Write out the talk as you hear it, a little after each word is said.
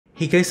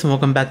Hey guys, and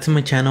welcome back to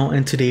my channel,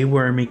 and today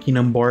we're making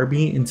a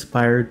Barbie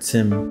inspired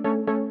sim.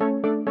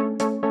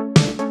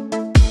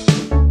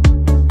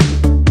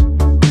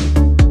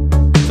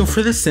 So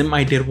for this sim,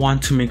 I did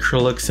want to make her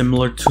look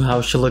similar to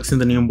how she looks in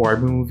the new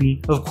Barbie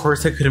movie. Of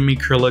course, I couldn't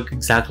make her look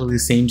exactly the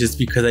same just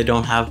because I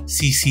don't have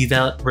CC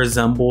that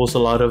resembles a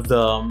lot of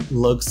the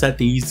looks that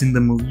they used in the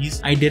movies.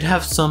 I did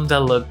have some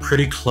that look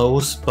pretty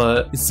close,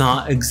 but it's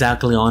not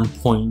exactly on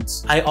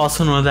point. I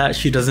also know that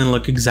she doesn't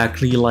look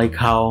exactly like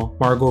how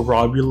Margot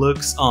Robbie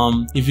looks.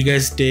 If you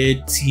guys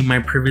did see my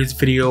previous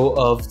video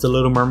of The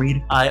Little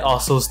Mermaid, I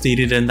also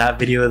stated in that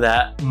video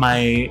that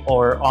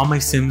all my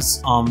sims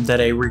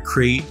that I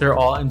recreate, they're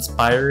all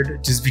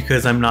inspired just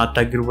because I'm not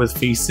that good with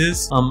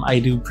faces. I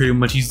do pretty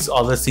much use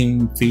all the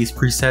same face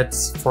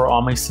presets for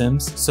all my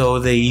sims, so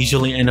they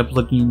usually end up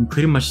looking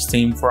pretty much the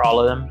same for all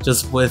of them,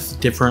 just with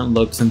different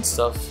looks and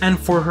stuff. And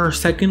for her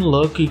second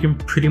look, you can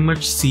pretty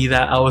much see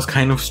that I was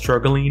kind of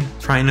struggling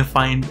trying to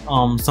find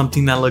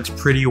something that looks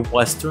pretty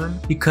Western,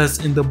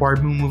 because in the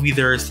Barbie movie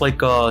there's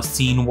like a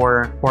scene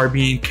where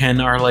Barbie and Ken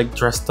are like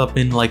dressed up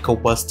in like a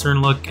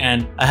Western look,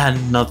 and I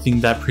had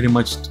nothing that pretty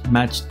much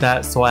matched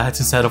that, so I had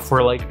to settle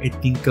for like, I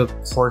think, a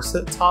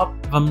corset top,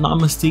 if I'm not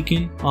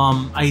mistaken.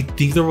 I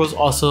think there was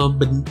also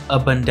a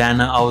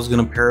bandana I was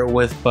gonna pair it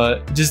with, but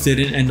it just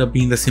didn't end up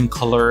being the same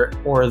color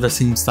or the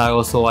same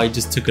style, so I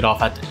just took it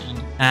off at the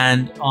end.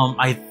 And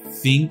I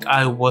think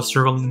I was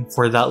struggling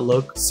for that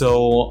look,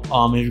 so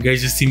if you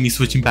guys just see me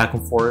switching back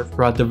and forth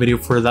throughout the video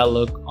for that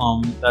look,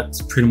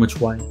 that's pretty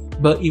much why.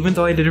 But even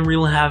though I didn't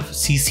really have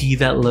CC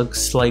that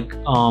looks like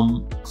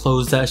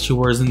clothes that she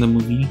wears in the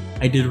movie,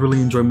 I did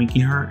really enjoy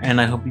making her, and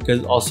I hope you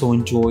guys also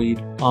enjoyed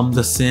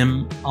the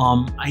sim.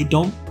 I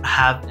don't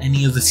have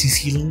any of the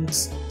CC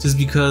links just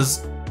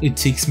because it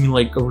takes me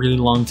like a really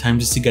long time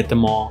just to get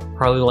them all,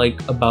 probably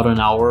like about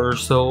an hour or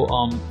so.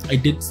 I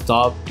did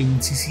stop doing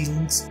CC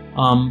links,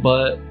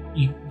 but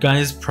you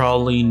guys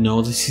probably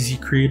know the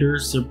CC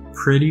creators. They're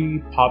pretty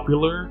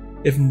popular.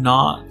 If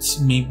not,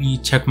 maybe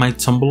check my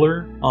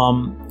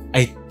Tumblr.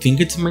 I think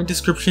it's in my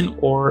description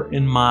or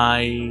in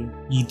my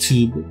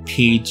YouTube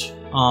page.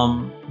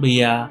 But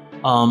yeah,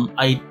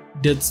 I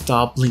did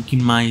stop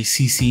linking my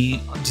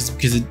CC just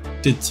because it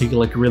did take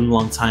like a really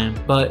long time.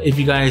 But if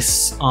you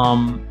guys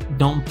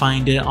don't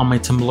find it on my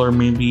Tumblr,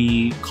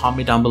 maybe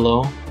comment down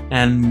below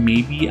and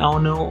maybe I'll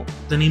know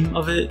the name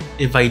of it.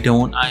 If I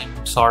don't,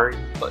 I'm sorry.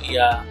 But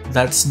yeah,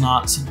 that's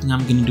not something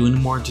I'm gonna do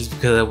anymore just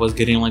because I was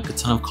getting like a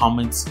ton of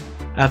comments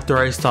after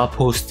I stopped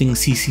posting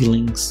CC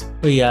links.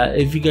 But yeah,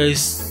 if you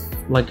guys,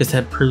 like I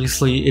said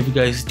previously, if you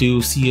guys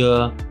do see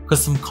a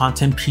custom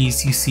content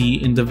piece you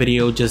see in the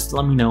video, just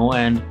let me know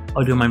and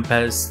I'll do my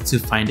best to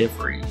find it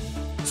for you.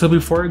 So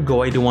before I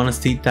go, I do want to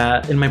state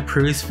that in my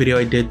previous video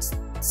I did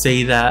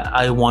say that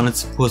I wanted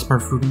to post more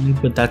frequently,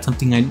 but that's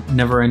something I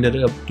never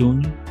ended up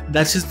doing.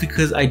 That's just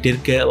because I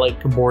did get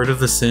like bored of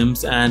the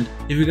Sims, and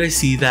if you guys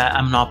see that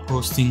I'm not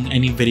posting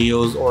any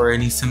videos or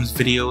any Sims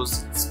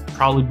videos, it's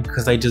probably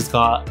because I just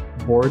got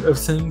bored of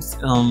Sims.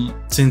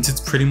 Since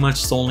it's pretty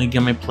much the only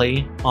game I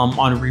play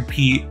on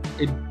repeat,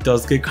 it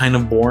does get kind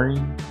of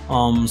boring.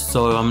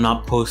 So I'm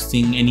not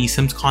posting any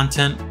Sims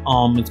content.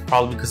 It's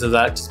probably because of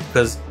that, just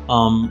because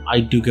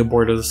I do get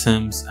bored of the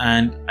Sims,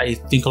 and I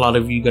think a lot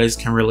of you guys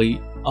can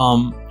relate.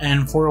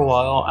 And for a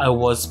while I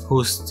was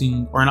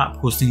posting, or not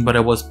posting, but I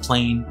was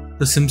playing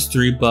The Sims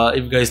 3, but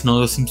if you guys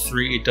know The Sims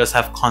 3, it does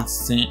have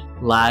constant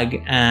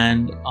lag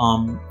and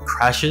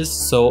crashes,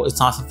 so it's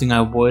not something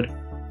I would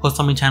post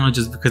on my channel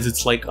just because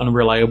it's like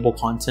unreliable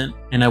content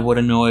and I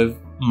wouldn't know if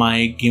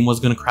my game was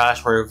gonna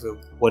crash or if it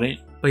wouldn't.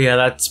 But yeah,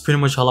 that's pretty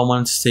much all I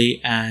wanted to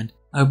say, and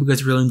I hope you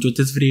guys really enjoyed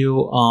this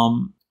video.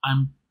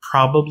 I'm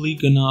probably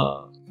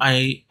gonna,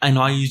 I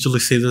know I usually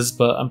say this,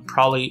 but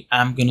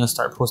I'm gonna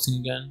start posting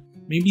again.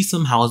 Maybe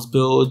some house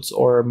builds,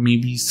 or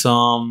maybe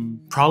some,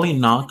 probably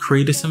not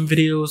creative sim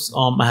videos.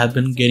 I have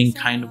been getting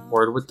kind of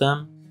bored with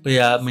them. But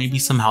yeah, maybe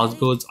some house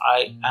builds.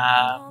 I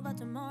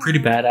am pretty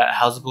bad at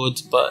house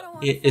builds, but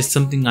it is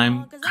something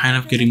I'm kind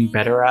of getting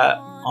better at,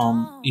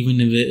 even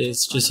if it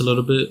is just a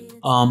little bit.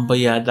 But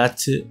yeah,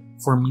 that's it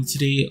for me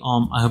today.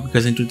 I hope you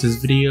guys enjoyed this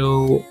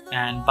video,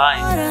 and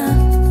bye.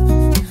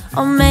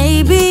 Or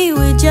maybe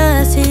we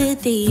just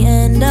hit the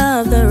end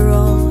of the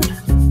road.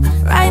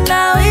 Right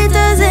now it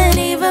doesn't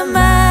even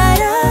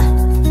matter.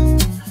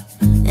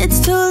 It's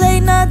too late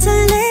not to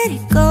let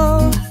it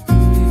go,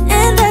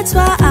 and that's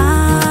why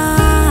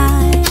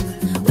I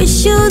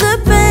wish you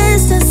the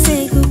best and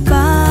say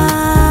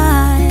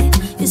goodbye.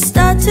 You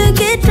start to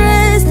get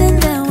dressed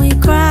and then we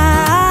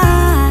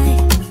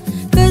cry,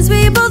 cause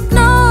we both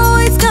know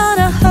it's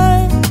gonna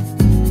hurt,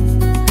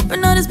 but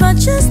not as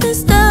much as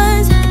this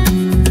does.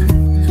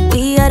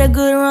 We had a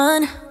good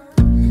run,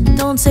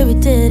 don't say we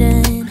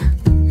didn't.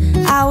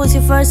 I was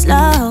your first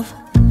love,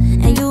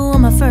 and you were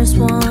my first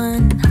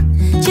one.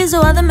 Cheers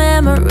to all the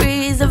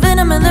memories, the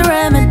venom and the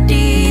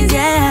remedies,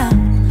 yeah.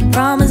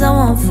 Promise I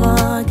won't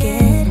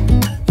forget,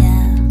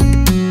 yeah.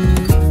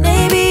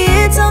 Maybe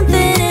it's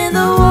something in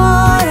the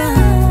water,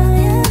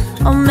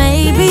 yeah. Or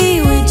maybe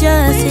we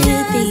just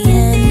hit the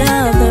end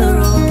of the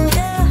road.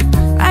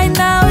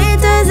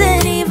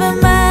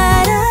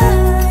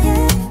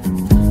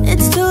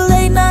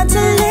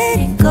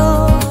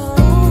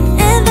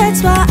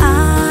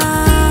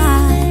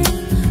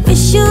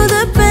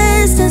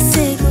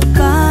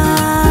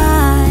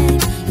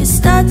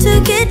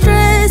 get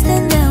dressed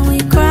and then we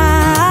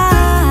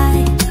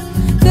cry.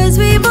 'Cause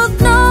we both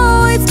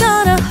know it's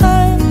gonna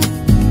hurt,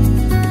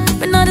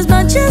 but not as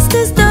much as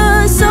this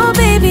does. So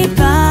baby,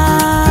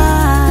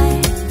 bye.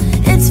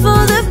 It's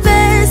for the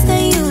best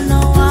and you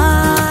know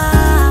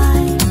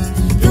why.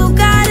 You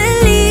gotta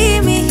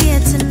leave me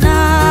here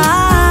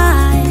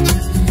tonight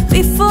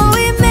before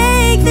we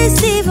make this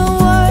even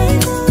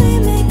worse.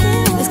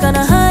 It's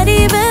gonna hurt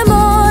even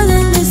more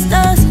than this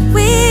does.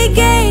 We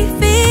gave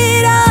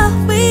it all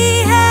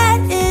we had.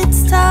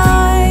 It's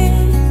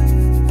time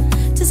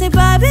to say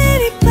bye,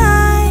 baby,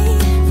 bye.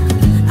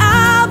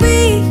 I'll be,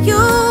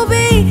 you'll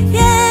be,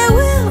 yeah,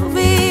 we'll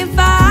be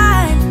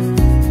fine.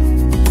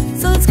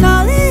 So let's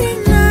call it a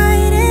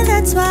night, and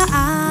that's why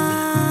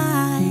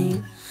I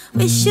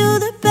wish you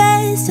the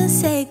best and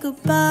say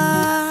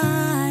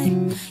goodbye.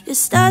 You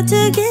start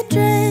to get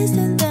dressed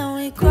and then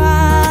we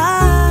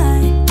cry.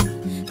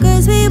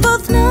 'Cause we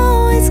both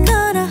know it's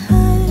gonna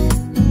hurt,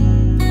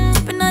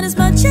 but not as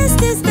much as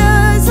this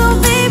does. So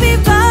baby,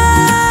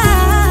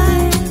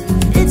 bye.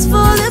 It's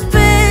for the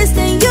best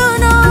and you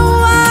know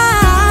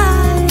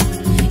why.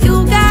 You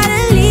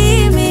gotta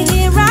leave me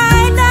here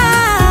right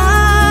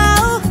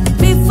now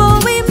before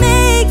we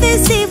make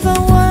this even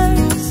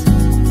worse.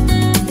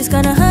 It's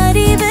gonna hurt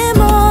even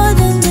more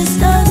than this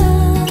does.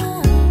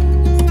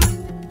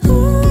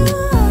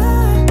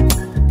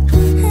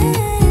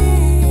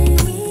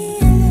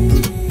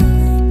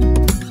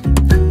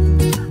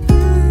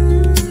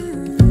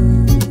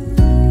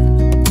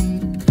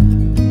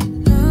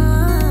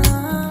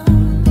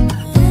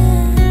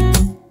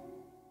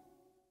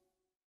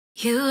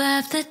 You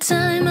have the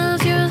time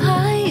of your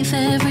life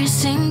every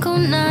single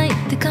night.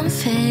 The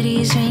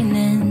confetti's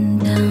raining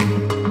down.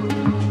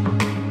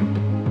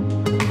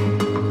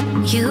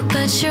 You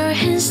put your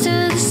hands to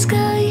the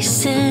sky,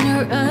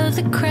 center of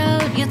the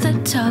crowd. You're the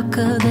talk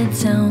of the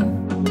town.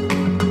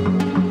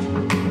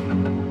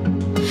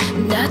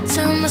 And I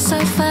tell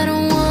myself I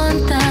don't want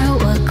that.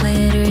 What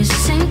glitters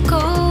ain't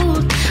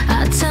gold.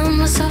 I tell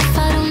myself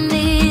I don't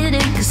need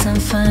it, 'cause I'm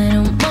fine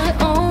on my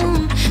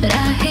own. But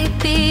I hate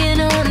being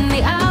on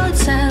the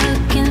outside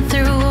looking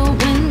through a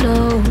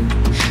window.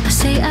 I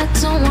say I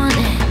don't want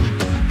it,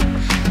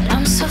 but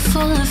I'm so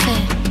full of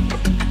it.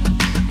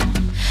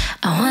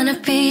 I wanna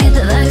be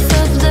the life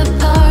of the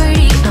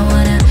party. I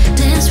wanna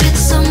dance with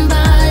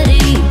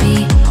somebody. Be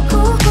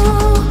ooh,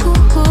 ooh,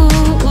 ooh,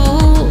 ooh,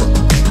 ooh.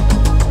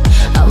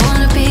 I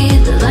wanna be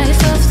the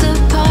life of the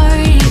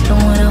party. I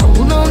wanna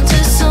hold on to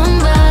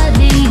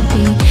somebody.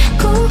 Be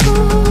ooh,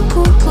 ooh,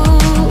 ooh,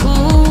 ooh,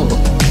 ooh.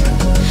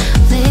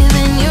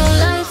 Living your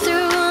life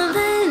through a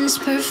lens,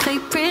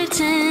 perfect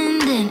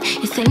pretending.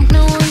 You think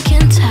no one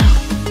can tell,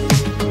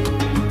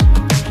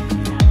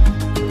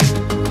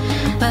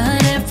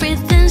 but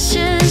everything's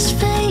just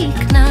fake.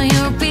 Now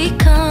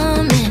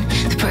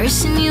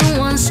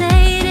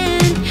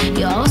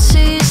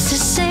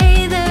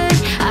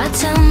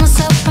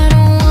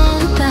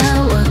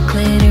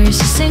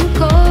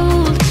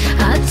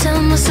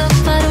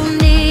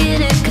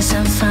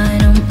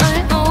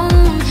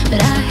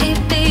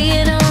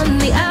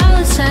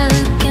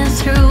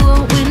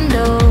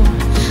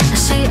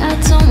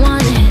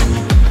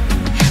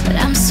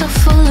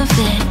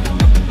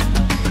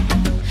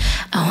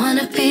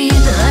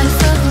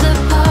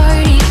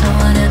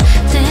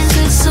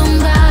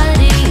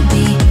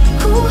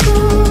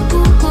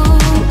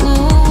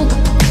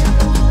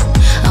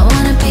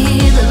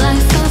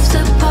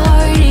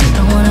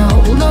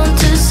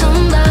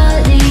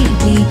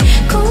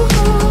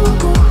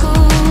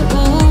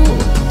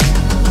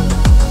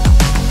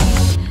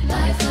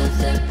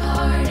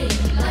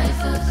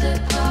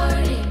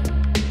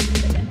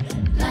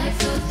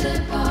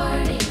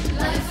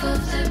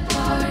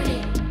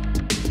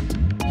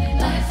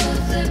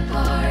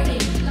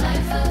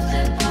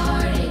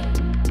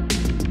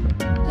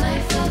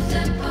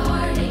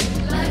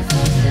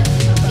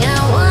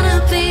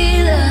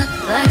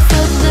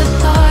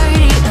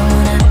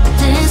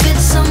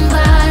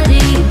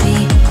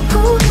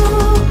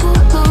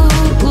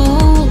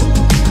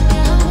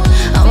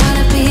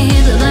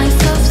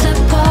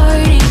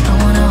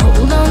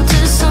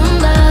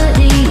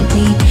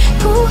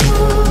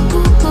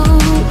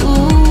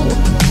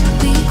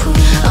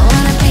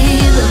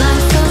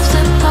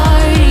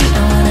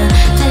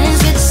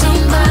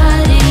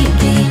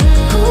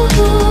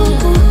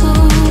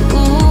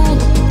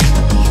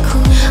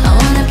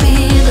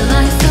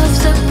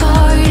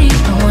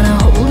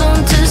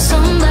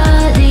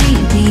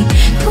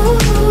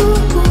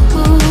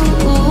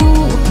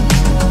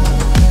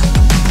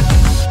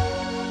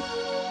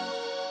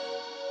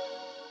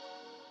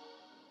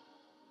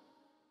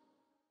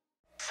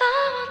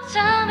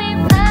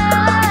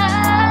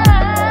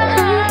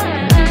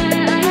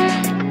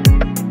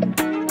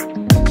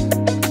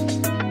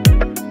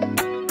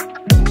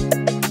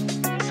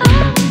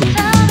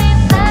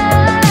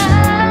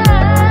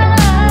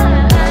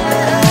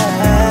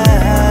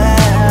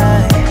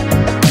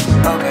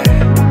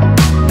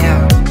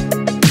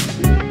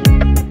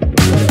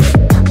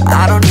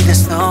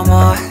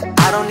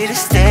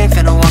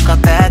gonna walk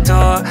out that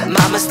door.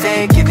 My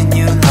mistake, giving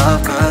you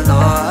love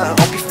galore.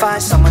 Hope you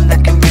find someone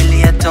that can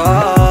really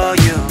adore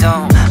you.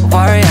 Don't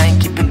worry, I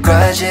ain't keeping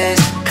grudges,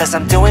 cause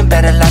I'm doing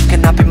better, life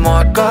cannot be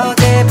more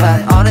golden.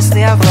 But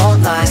honestly, I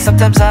won't lie,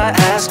 sometimes I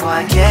ask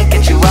why I can't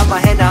get you out my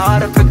head. Now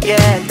hard to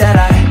forget that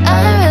I